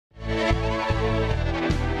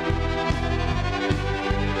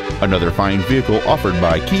Another fine vehicle offered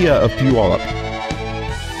by Kia of Puyallup.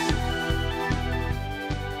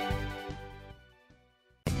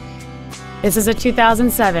 This is a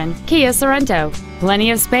 2007 Kia Sorento.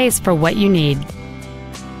 Plenty of space for what you need.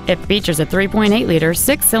 It features a 3.8-liter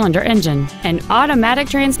six-cylinder engine, an automatic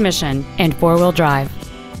transmission, and four-wheel drive.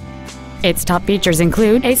 Its top features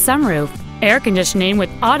include a sunroof, air conditioning with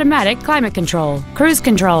automatic climate control, cruise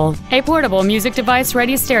control, a portable music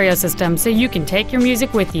device-ready stereo system so you can take your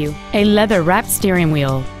music with you, a leather-wrapped steering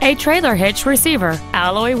wheel, a trailer hitch receiver,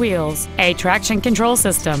 alloy wheels, a traction control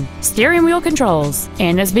system, steering wheel controls,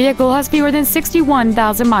 and this vehicle has fewer than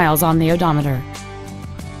 61,000 miles on the odometer.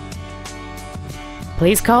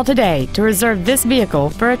 Please call today to reserve this vehicle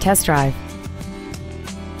for a test drive.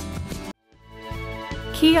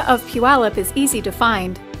 Kia of Puyallup is easy to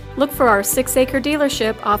find. Look for our 6-acre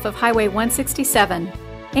dealership off of Highway 167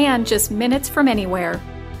 and just minutes from anywhere.